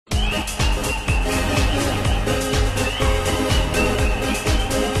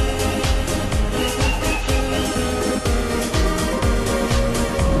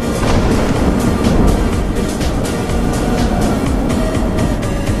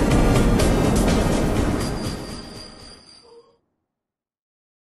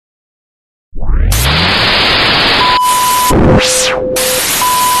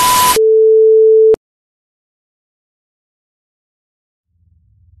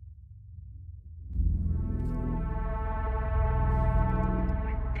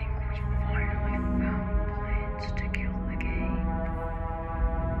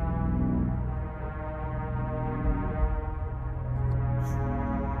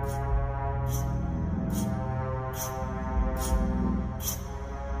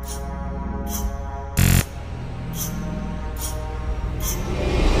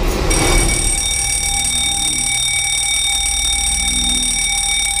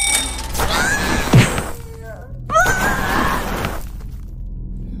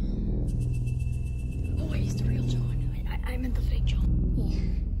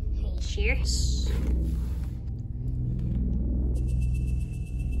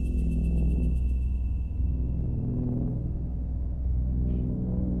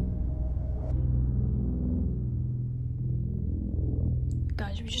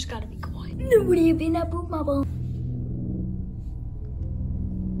just gotta be quiet. Nobody have been up with my bum.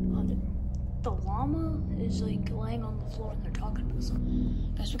 The llama is like laying on the floor and they're talking about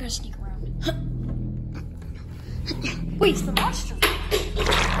something. Guys, we gotta sneak around. Wait, it's the monster.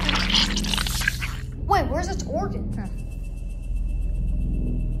 Wait, where's its organ?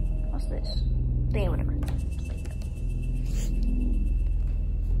 What's this? Yeah, whatever.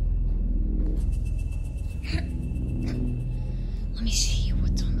 Let me see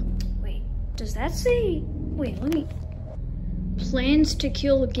what's on the. Wait, does that say? Wait, let me. Plans to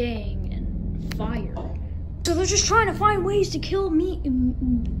kill a gang and fire. So they're just trying to find ways to kill me,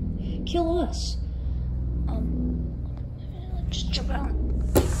 kill us. Let's just jump out.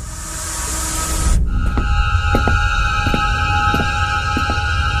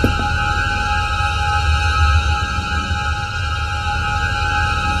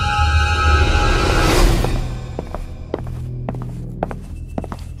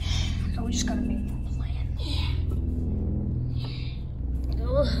 So we just gotta make a plan.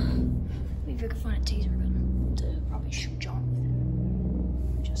 Maybe I can find a taser gun to probably shoot John with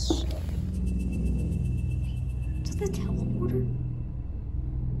it. Just. Wait, is that the teleporter?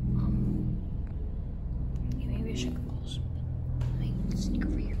 Yeah, maybe I should go close. Let me sneak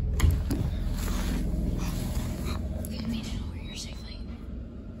over here. Okay, I made it over here safely.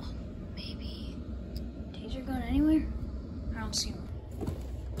 Maybe. Taser gun anywhere? I don't see one.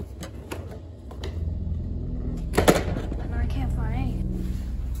 No, I can't find any.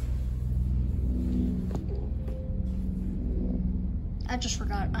 I just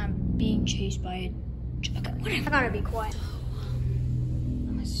forgot I'm being chased by a. Okay, whatever. I gotta be quiet. I'm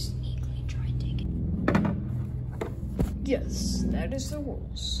gonna sneakily try and take it. Yes, that is the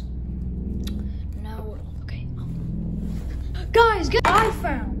rules. Now what? Okay. Guys, I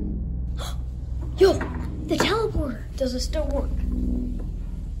found. Yo, the teleporter. Does it still work?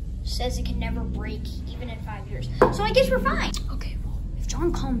 Says it can never break, even in 5 years. So I guess we're fine. Okay, well, if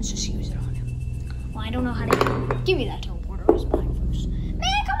John comes, just use it on him. Well, I don't know how to give me that teleporter. It was mine first.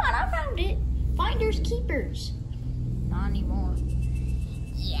 Man, come on, I found it. Finders keepers. Not anymore.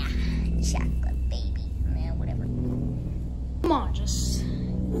 Yeah, chocolate baby. Man, whatever. Come on, just.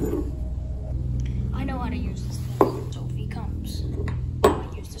 I know how to use this thing. So if he comes,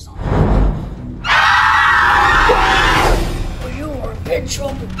 I'll use this on him. Well, you are in big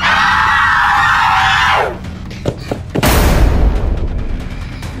trouble.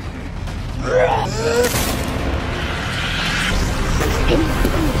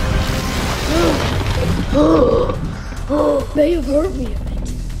 May have hurt me a bit.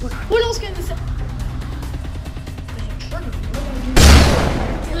 What else can this say? There's a trigger.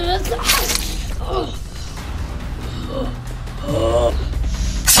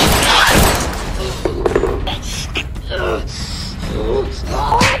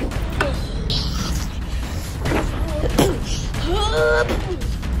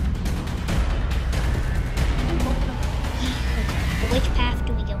 Which path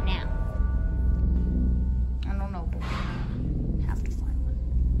do we go now? I don't know, but we have to find one.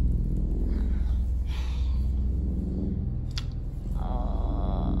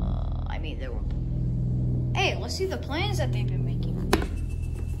 I mean, there were. Hey, let's see the plans that they've been making. Okay.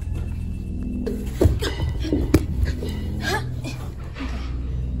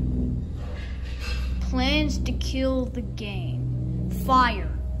 Plans to kill the gang.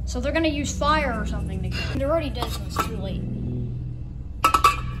 Fire. So they're gonna use fire or something to kill. They're already dead, so it's too late.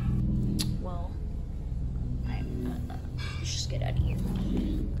 Well, let's just get out of here.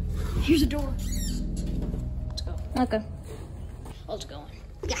 Here's a door. Let's go. Okay. Let's go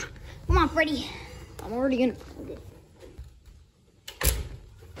in. Yeah. Come on, Freddy. I'm already in.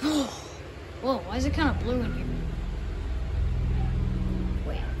 Whoa, why is it kind of blue in here?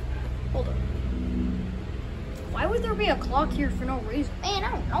 Wait, hold on. Why would there be a clock here for no reason? Man,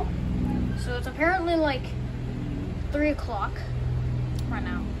 I don't know. So it's apparently like 3 o'clock right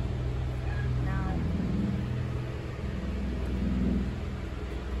now.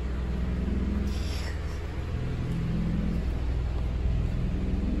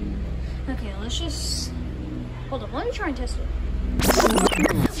 Okay, let's just hold on. Let me try and test it.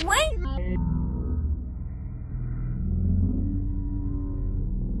 Wait.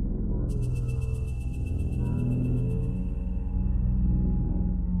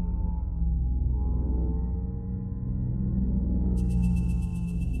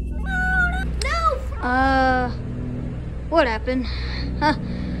 What happened?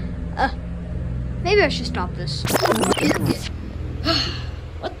 Maybe I should stop this.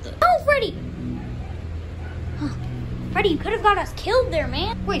 What the? Oh, Freddy! Freddy, you could have got us killed there,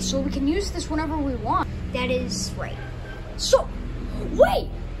 man. Wait, so we can use this whenever we want. That is right. So, wait!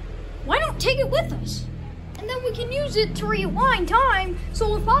 take it with us. And then we can use it to rewind time,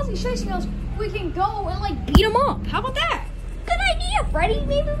 so if Pozzie's chasing us, we can go and like beat him up. How about that? Good idea, Freddy.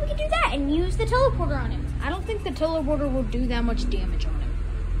 Maybe we can do that and use the teleporter on him. I don't think the teleporter will do that much damage on him.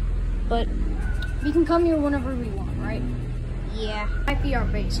 But we can come here whenever we want, right? Yeah. Might be our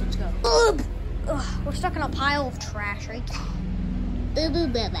base. Let's go. Ugh. We're stuck in a pile of trash, right?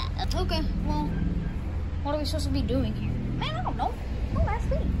 Okay, well, what are we supposed to be doing here? Man, I don't know. Don't ask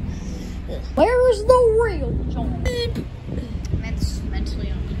me. Where is the real John? Mentally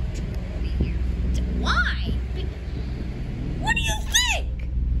uncomfortable to be here. Why? What do you think?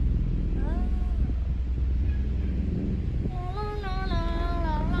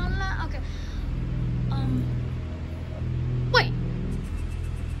 Okay. Wait.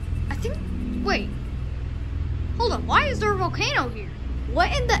 Wait. Hold on. Why is there a volcano here?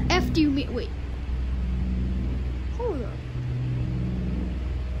 What in the F do you mean? Wait. Hold on.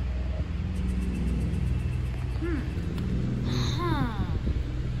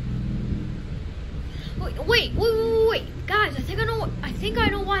 Wait, guys, I think I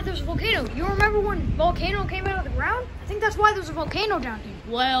know why there's a volcano. You remember when volcano came out of the ground? I think that's why there's a volcano down here.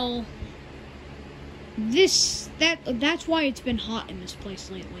 Well, that's why it's been hot in this place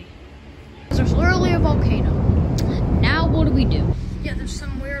lately. There's literally a volcano. Now what do we do? Yeah, there's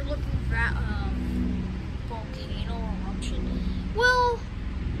some weird looking volcano eruption. Well,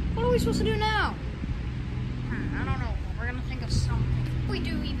 what are we supposed to do now? I don't know. We're gonna think of something. If we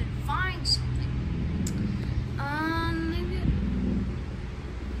do even find something. Maybe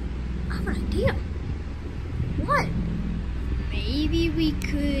I have an idea. What? Maybe we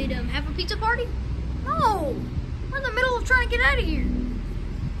could have a pizza party? No! We're in the middle of trying to get out of here.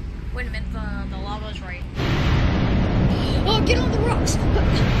 Wait a minute, the lava's right. Oh, get on the rocks! On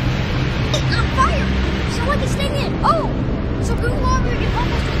fire! So like it's staying in. Oh! So Google lava can help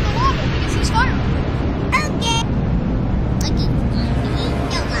us with the lava because he's fire. Okay.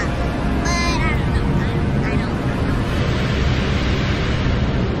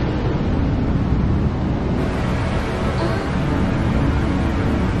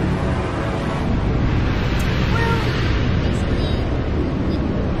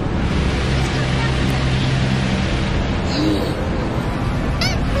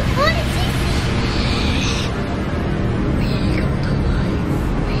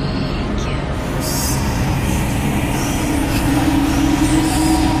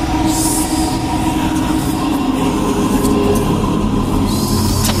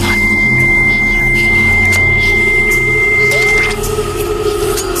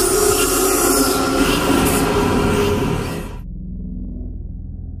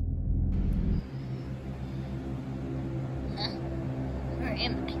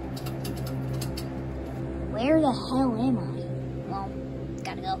 Where the hell am I? Well,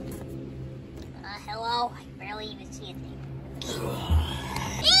 gotta go. Hello? I can barely even see a thing.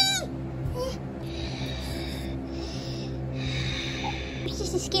 It's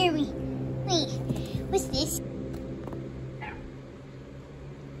just to scare me. Wait, what's this?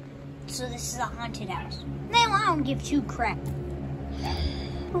 So this is a haunted house. Now I don't give two crap.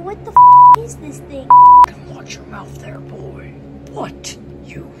 But what the is this thing? Watch your mouth there, boy. What?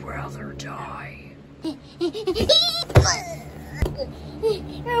 You rather die? Where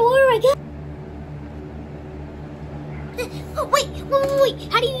do I go? Oh, wait.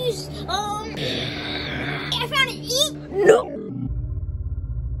 How do you use, I found it. No!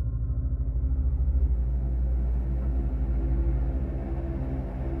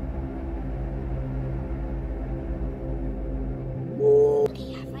 Okay,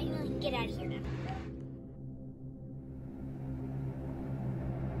 I finally can get out of here now.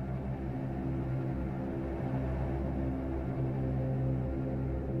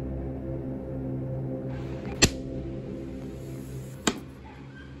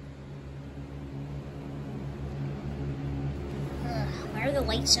 Why are the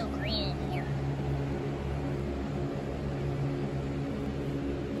lights so green in here?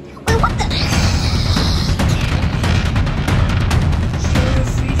 Wait, what the? You're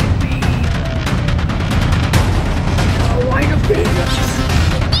feeding me. Oh, why the penis?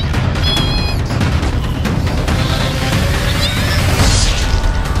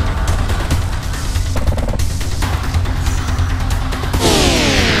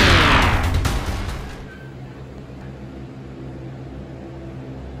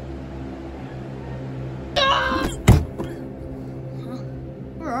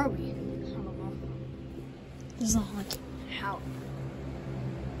 Where are we? I don't know. This is a haunted house.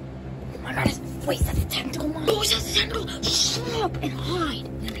 Oh my god, wait, is that the tentacle mom? Oh, is that the tentacle? Shut up and hide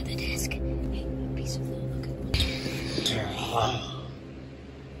under the desk. Hey, piece of the okay.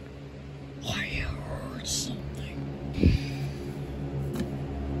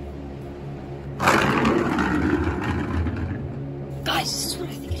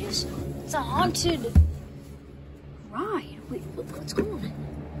 It's a haunted ride. Wait, what's going on?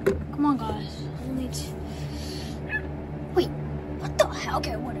 Come on, guys. I need to... Wait, what the hell?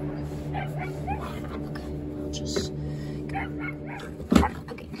 Okay, whatever. Okay, I'll just...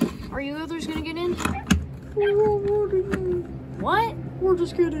 Okay, are you others gonna get in? What? We're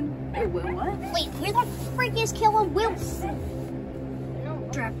just kidding. Hey, Will, what? Wait, where the freak is Killer Wilson? No,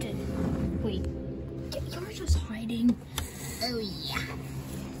 trapped in. Wait, you're just hiding. Oh, yeah.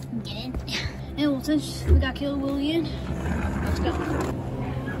 Get in. Yeah, well, since we got Killer Willie in, let's go.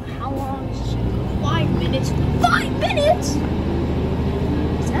 How long is this? 5 minutes. 5 minutes?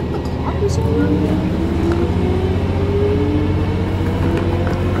 Is that the clock we saw earlier?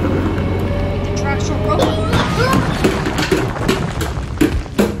 Wait, the tracks are broken.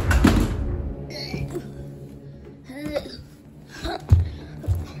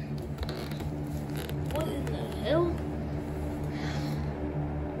 What in the hell?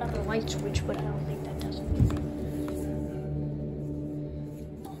 Another light switch, but I don't think that does anything.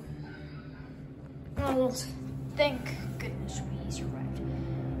 Oh, well, thank goodness we survived.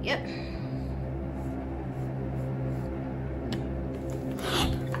 Yep.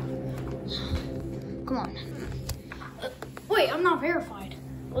 Come on. Wait, I'm not verified.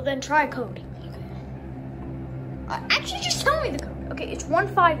 Well, then try code. Okay. Actually, just tell me the code. Okay, it's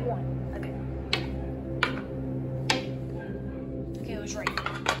 151. Okay, it was right.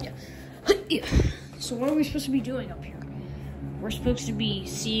 Yeah. So what are we supposed to be doing up here? We're supposed to be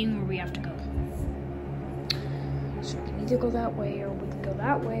seeing where we have to go. So we can either go that way, or we can go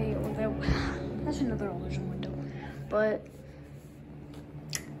that way, or that way. That's another illusion window. But...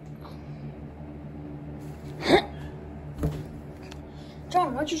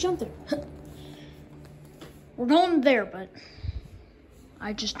 John, why'd you jump there? We're going there, but...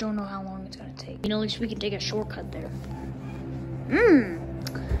 I just don't know how long it's gonna take. You know, at least we can take a shortcut there.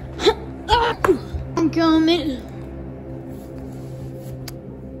 I'm coming.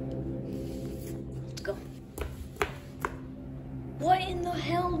 Let's go. What in the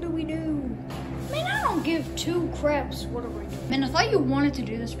hell do we do? Man, I don't give two craps what are we doing. Man, I thought you wanted to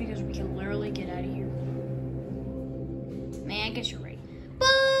do this because we can literally get out of here. Man, I guess you're right.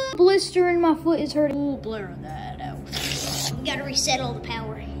 But blister in my foot is hurting. We'll blur that out. We gotta reset all the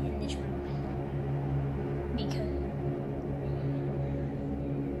power in this room.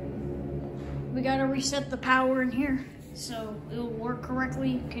 We gotta reset the power in here so it'll work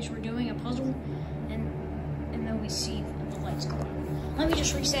correctly in case we're doing a puzzle, and then we see the lights go on. Let me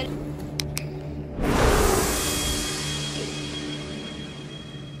just reset it.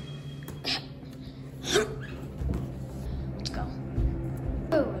 Let's go.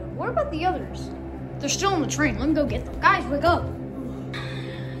 Oh, what about the others? They're still on the train. Let me go get them. Guys, wake up.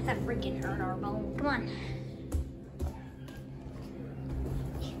 That freaking hurt our bone. Come on.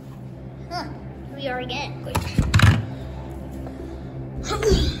 Huh. Here we are again. Quick.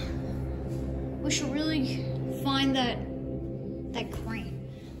 We should really find that crane.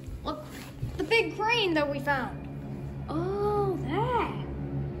 Look, the big crane that we found. Oh, that.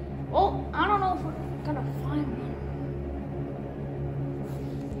 Well, I don't know if we're gonna find one.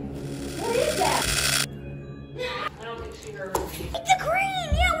 What is that? I don't think she heard. It's a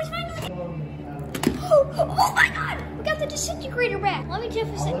crane! Yeah, we found it. Oh my god! We got the disintegrator back. Let me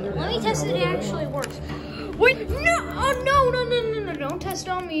test if it actually works. Wait, no! Oh, no! Don't test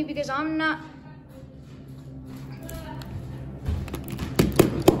on me because I'm not.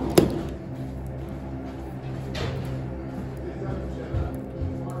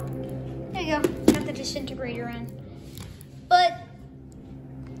 There you go. Got the disintegrator in. But,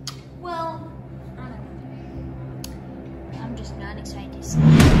 well, I don't know. I'm just not excited to see it.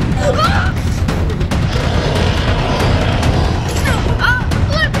 Let me alone!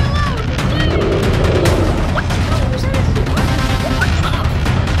 What the hell was that?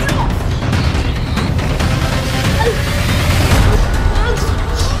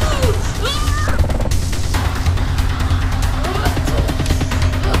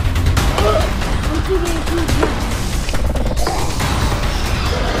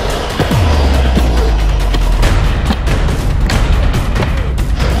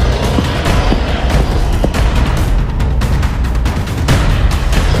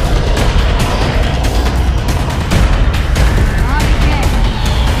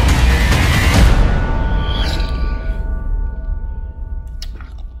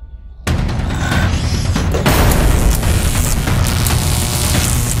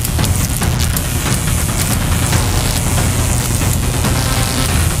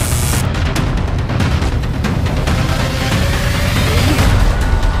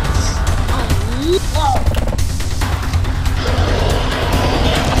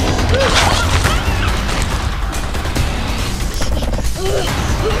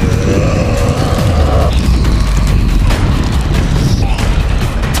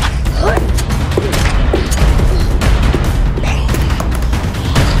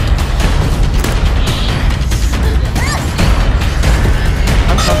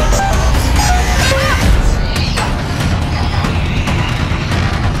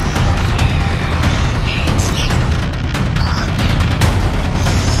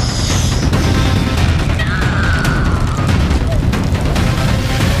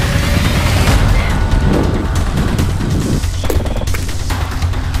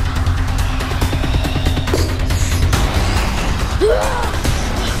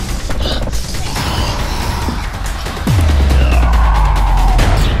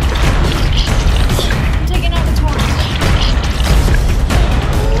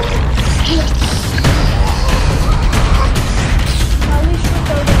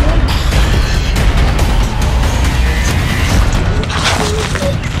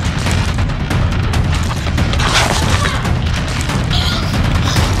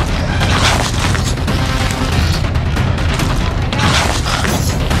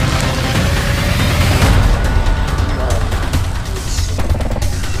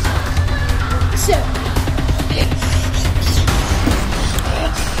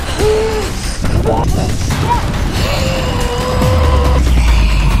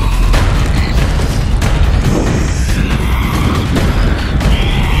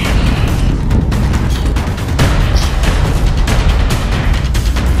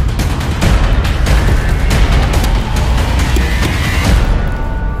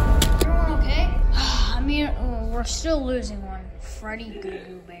 We're still losing one. Freddy Goo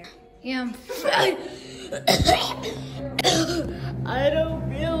Goo Bear. Yeah. I don't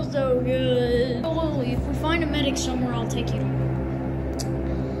feel so good. Oh, Lily, if we find a medic somewhere, I'll take you to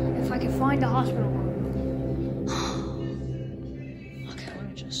her. If I can find a hospital room. Okay, let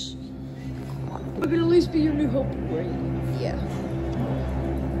me just... I could at least be your new hope, right? Yeah.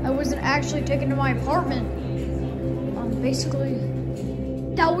 I wasn't actually taken to my apartment. Basically,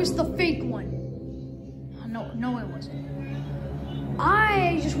 that was the fake one. No, it wasn't.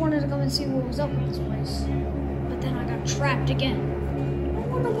 I just wanted to come and see what was up with this place. But then I got trapped again. I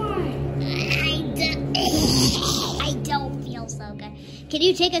wonder why. I don't feel so good. Can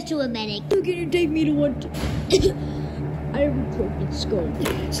you take us to a medic? You're gonna take me to one. I have a broken skull.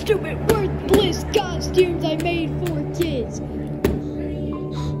 Stupid, worthless costumes I made for kids.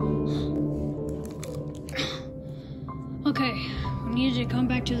 Okay, we need to come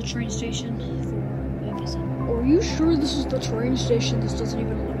back to the train station for a visit. Are you sure this is the train station? This doesn't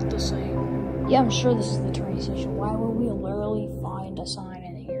even look the same. Yeah, I'm sure this is the train station. Why would we literally find a sign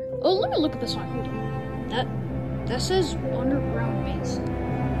in here? Oh, let me look at the sign. Hold on. That says underground base.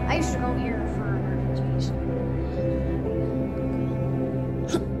 I used to go here for emergencies.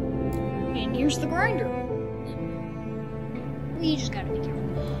 And here's the grinder. We just gotta be careful.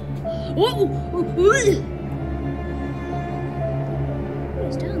 Whoa! What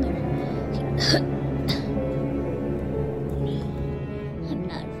is down there? I'm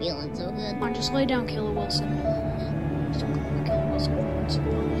not feeling so good. Come on, just lay down, Kelly Wilson. Just don't call me Kelly Wilson for once.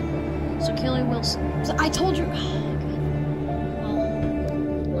 So Kelly Wilson. So I told you. Okay.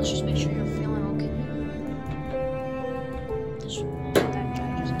 Well, let's just make sure you're feeling okay. Just that guy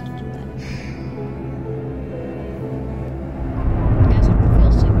just had to do that. Guys, I don't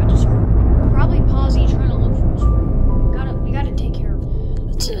feel sick. I just heard probably Pozzies trying to look for us. We gotta take care of it.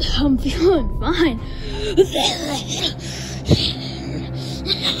 I'm feeling fine.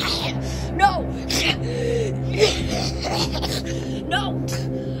 No!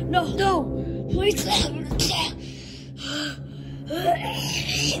 No! Please!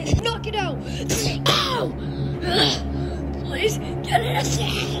 Knock it out! Ow! Please, get it out!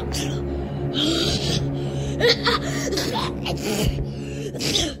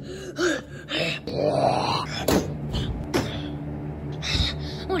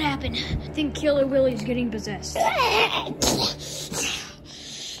 What happened? I think Killer Willie's getting possessed.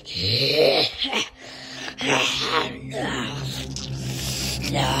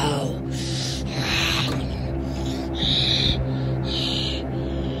 No.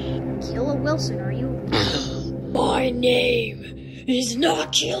 Killer Wilson, are you? My name is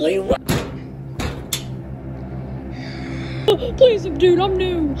not Kelly Wilson. Please, dude, I'm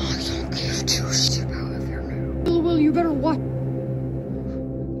new. I don't give two shit about if you're new. Killer Will, you better watch.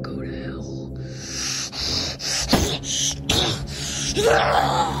 Go to hell.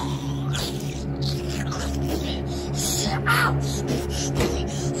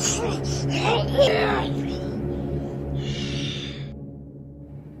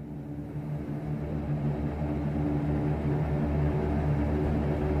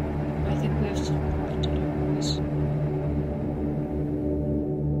 I think we have some work to do, boys.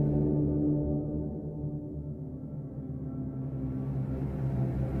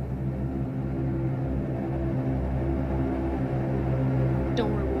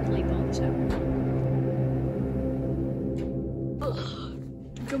 Don't worry, we'll leave all this out.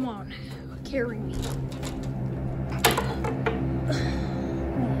 Come on, carry me.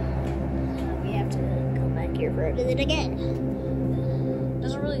 We have to go back here for a visit again.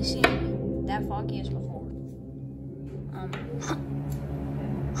 Doesn't really seem that foggy as before.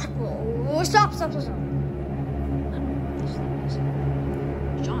 Stop. I don't know what this thing is.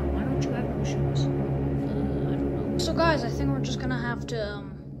 John, why don't you have no shoes? I don't know. So guys, I think we're just gonna have to,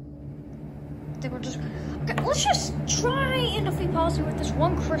 okay, let's just try and defeat Pozzie with this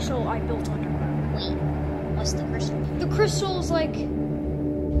one crystal I built underground. Wait, what's the crystal? The crystal is like,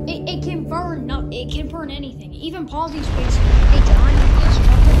 it can burn anything, even Pozzie's face. Hey John,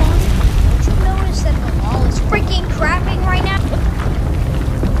 don't you notice that the wall is freaking crapping right now?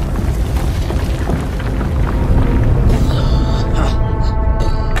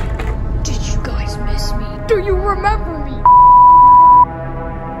 Did you guys miss me? Do you remember me?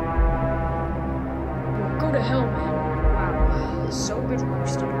 Well, go to hell, man. Wow, so good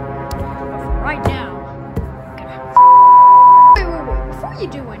roasted. But for right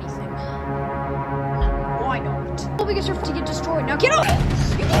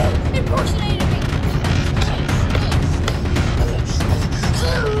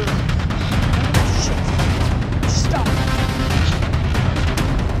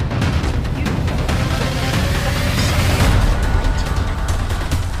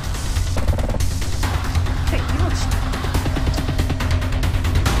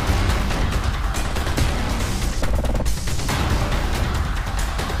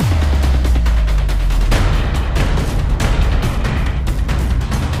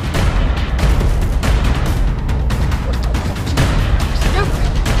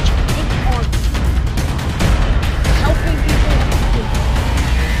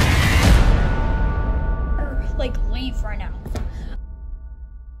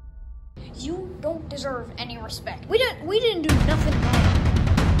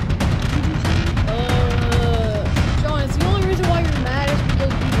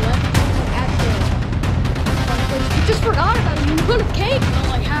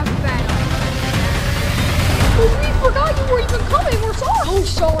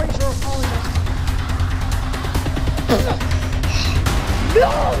No!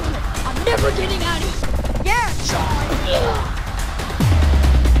 I'm never getting out of here. Yeah, John.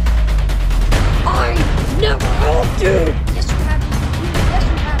 I never helped you. Yes, you have. Yes,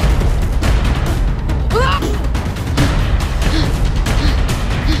 you have.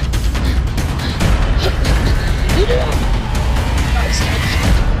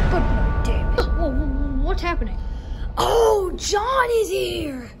 Good boy, David. What's happening? Oh, John is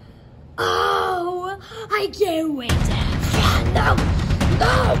here. Oh, I can't wait to have fun. No,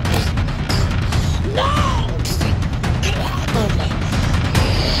 no, no.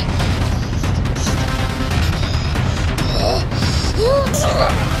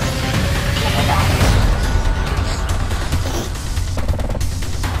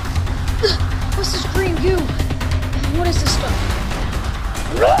 What's this green goo? What is this stuff?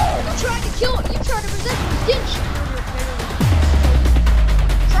 You tried to kill it. You tried to resist me, didn't you?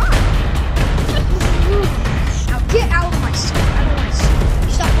 Try. Now get out of my sight. I don't want to see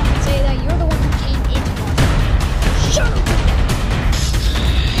you. Stop fucking saying that. You're the one who came into my life. Shut up.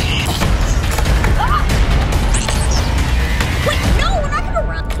 Ah! Wait, no, we're not gonna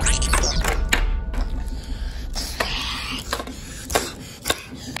run.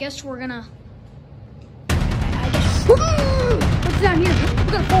 Guess we're gonna. What's down here?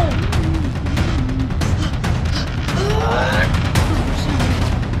 We're gonna fall.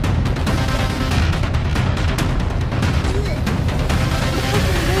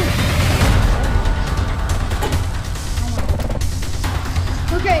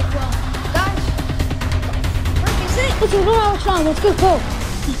 Okay, well, guys, where is it? Let's go, let's go, go.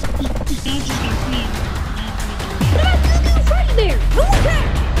 What about Goo Freddy there? Who was that?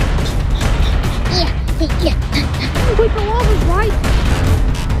 Yeah. Wait, the lava's right.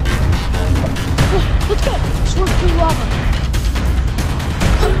 Let's go. Let's work through lava.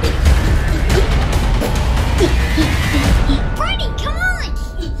 Freddy, come on!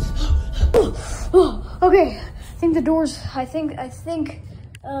 Okay, I think the doors. I think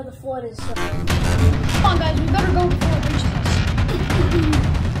the flood is. Come on, guys, we better go before it reaches us.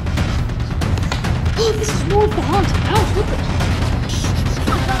 Oh, this is more of the haunted house. Look at it.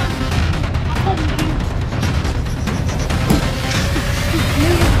 Come on, John. I'm holding you.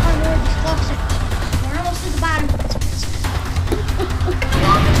 Maybe our Lord just lost it. We're almost at the bottom. We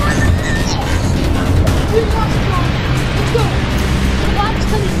lost it, John. Let's go. The bottom's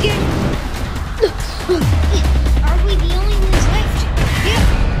coming again. Are we the only ones left? Yep.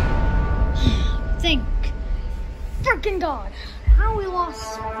 Thank freaking God. How we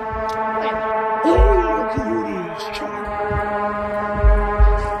lost. Wait a minute.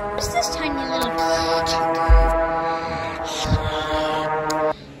 What's this tiny little...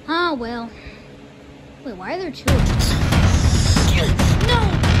 Ah, well. Wait, why are there two of us? No!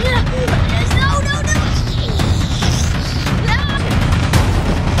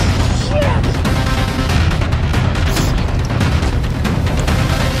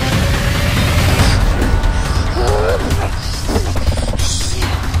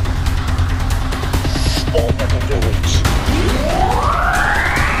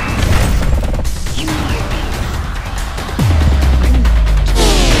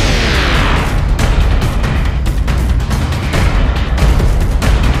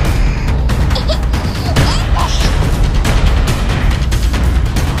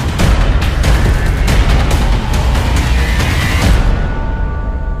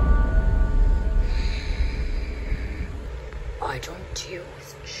 I don't deal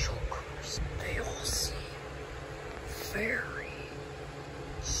with jokers. They all seem very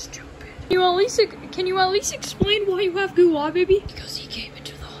stupid. Can you at least explain why you have goo eye, baby? Because he came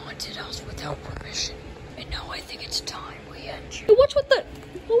into the haunted house without permission, and now I think it's time we end you. Hey, what's with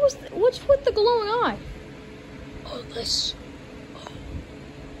the glowing eye? Oh, this. Oh,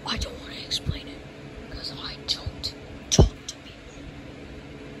 I don't want to explain it, because I don't talk to people.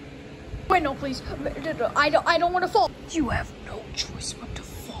 Wait, no, please. I don't want to fall. You have no choice but to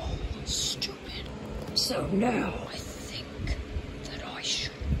fall, stupid. So now I think that I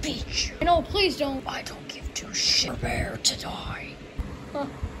should beat you. No, please don't. I don't give two shits. Prepare to die.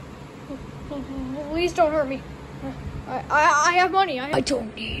 Please don't hurt me. I have money. I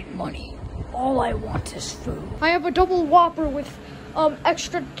don't need money. All I want is food. I have a double Whopper with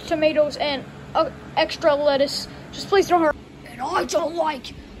extra tomatoes and extra lettuce. Just please don't hurt. And I don't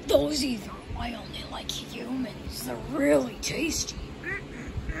like those either. I only like humans. They're really tasty.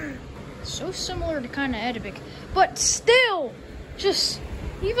 So similar to kind of Edibic. But still, just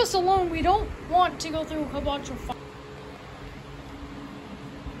leave us alone. We don't want to go through a bunch of fun.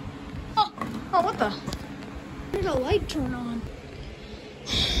 Oh, what the? Where did a light turn on?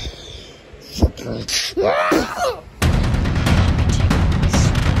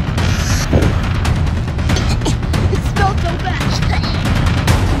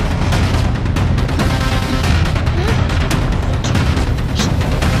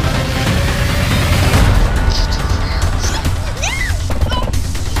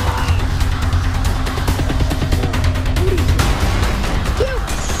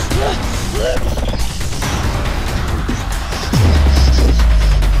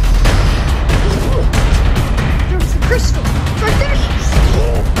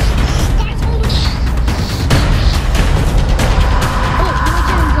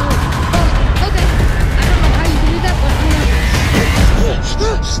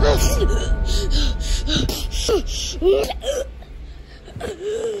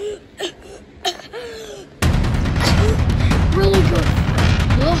 Really good.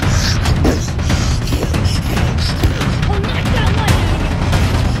 Oh, knock that light.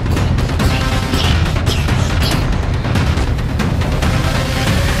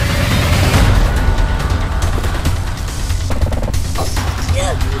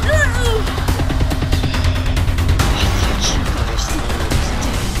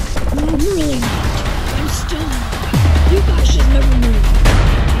 I'm really not. I'm still alive. You guys should never move.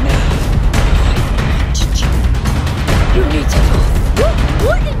 Now, I want to do. You need to go.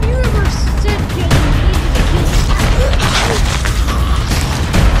 What in the universe said you needed to kill?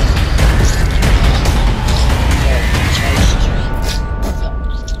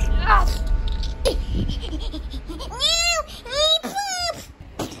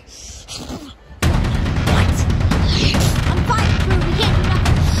 I'm fireproof. We can't do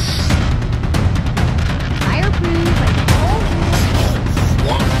nothing. Fireproof.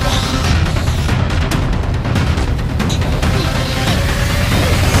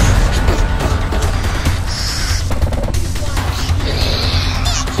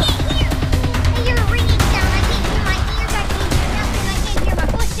 I hear a ringing sound. I can't hear my ears. I can't hear nothing. I can't hear my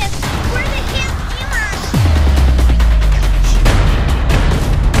footsteps. Where the hell am I?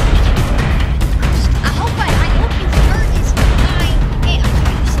 I hope his heart is fine. Hey, I'm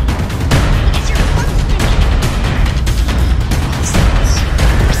trying to see. Because you're close to me.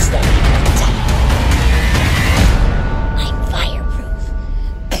 What's that? I'm fireproof.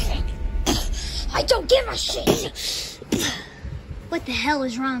 I don't give a shit. What the hell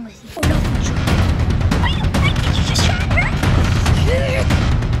is wrong with you? Oh, nothing, Joe. Did you just try to hurt me?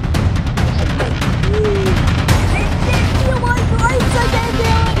 I can't feel my voice. I can't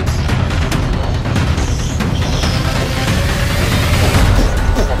feel it.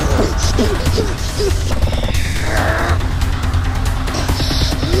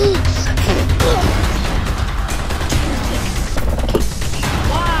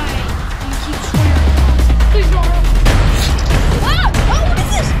 Why do you keep swearing? Please don't hurt me. Ah! Oh, what is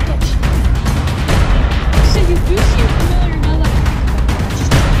this? So you do seem familiar now that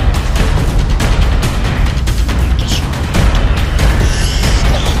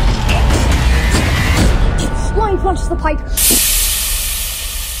Lion punches the pipe.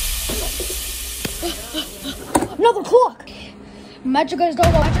 Another clock. Magic is go.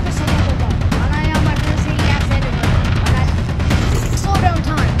 Magic is go. Slow down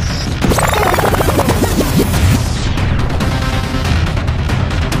time.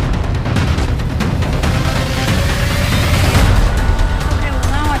 Okay, well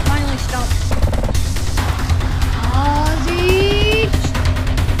now I finally stopped. Ozzy!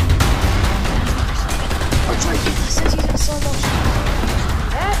 Let's try to get this since he's in slow motion.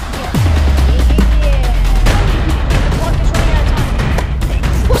 That? Yeah. The clock is running out of time.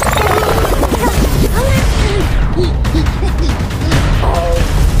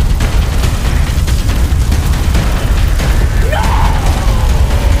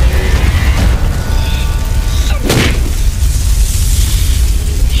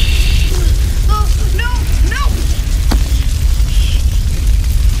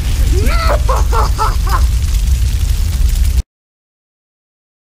 No!